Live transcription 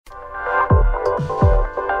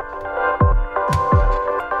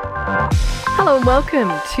and welcome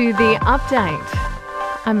to The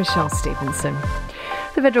Update. I'm Michelle Stevenson.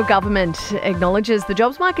 The federal government acknowledges the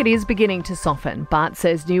jobs market is beginning to soften, but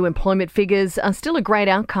says new employment figures are still a great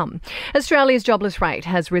outcome. Australia's jobless rate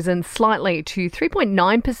has risen slightly to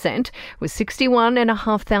 3.9%, with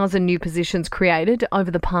 61,500 new positions created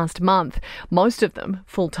over the past month, most of them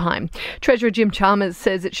full-time. Treasurer Jim Chalmers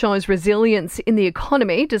says it shows resilience in the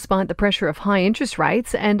economy despite the pressure of high interest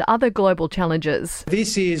rates and other global challenges.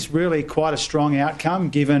 This is really quite a strong outcome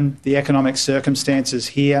given the economic circumstances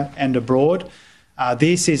here and abroad.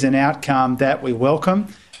 This is an outcome that we welcome,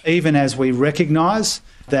 even as we recognise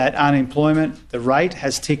that unemployment, the rate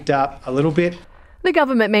has ticked up a little bit. The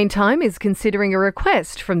government, meantime, is considering a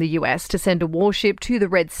request from the US to send a warship to the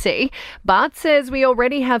Red Sea, but says we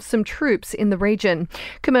already have some troops in the region.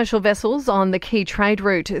 Commercial vessels on the key trade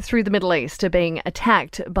route through the Middle East are being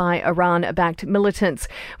attacked by Iran-backed militants,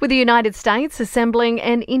 with the United States assembling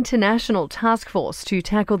an international task force to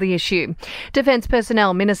tackle the issue. Defence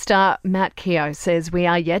Personnel Minister Matt Keogh says we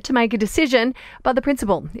are yet to make a decision, but the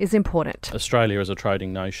principle is important. Australia is a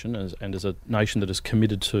trading nation and is a nation that is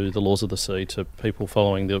committed to the laws of the sea, to people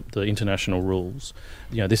following the international rules.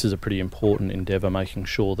 This is a pretty important endeavour, making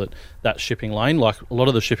sure that that shipping lane, like a lot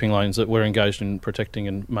of the shipping lanes that we're engaged in protecting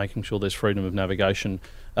and making sure there's freedom of navigation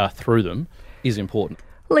through them, is important.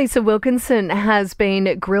 Lisa Wilkinson has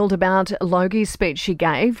been grilled about Logie's speech she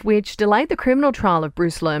gave, which delayed the criminal trial of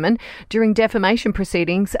Bruce Lerman during defamation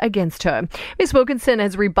proceedings against her. Ms Wilkinson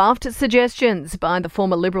has rebuffed suggestions by the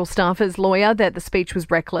former Liberal staffer's lawyer that the speech was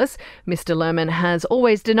reckless. Mr Lerman has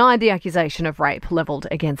always denied the accusation of rape levelled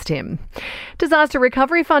against him. Disaster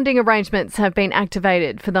recovery funding arrangements have been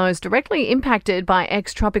activated for those directly impacted by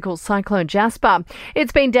ex-tropical cyclone Jasper.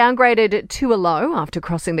 It's been downgraded to a low after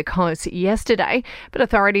crossing the coast yesterday, but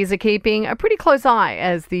authorities are keeping a pretty close eye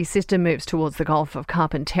as the system moves towards the Gulf of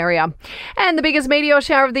Carpentaria. And the biggest meteor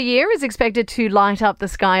shower of the year is expected to light up the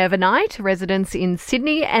sky overnight. Residents in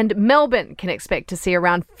Sydney and Melbourne can expect to see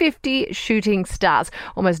around 50 shooting stars.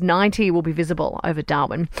 Almost 90 will be visible over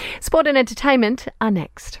Darwin. Sport and entertainment are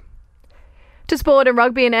next. To sport, and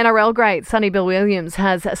rugby and NRL great Sonny Bill Williams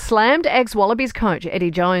has slammed ex-Wallabies coach Eddie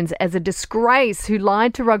Jones as a disgrace who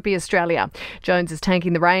lied to Rugby Australia. Jones is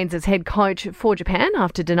taking the reins as head coach for Japan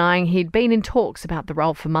after denying he'd been in talks about the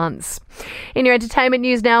role for months. In your entertainment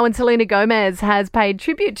news now, and Selena Gomez has paid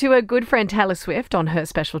tribute to her good friend Taylor Swift on her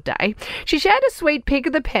special day. She shared a sweet pic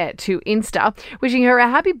of the pair to Insta, wishing her a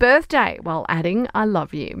happy birthday while adding, "I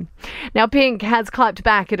love you." Now, Pink has clapped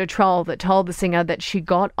back at a troll that told the singer that she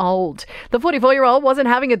got old. The 44-year-old wasn't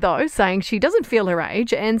having it though, saying she doesn't feel her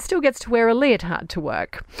age and still gets to wear a leotard to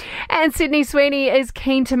work. And Sydney Sweeney is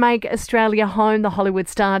keen to make Australia home. The Hollywood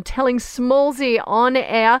star telling Smallsy on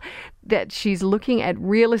air that she's looking at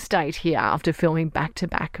real estate here after filming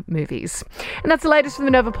back-to-back movies. And that's the latest from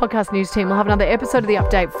the Nova Podcast News team. We'll have another episode of The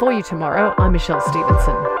Update for you tomorrow. I'm Michelle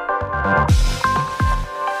Stevenson.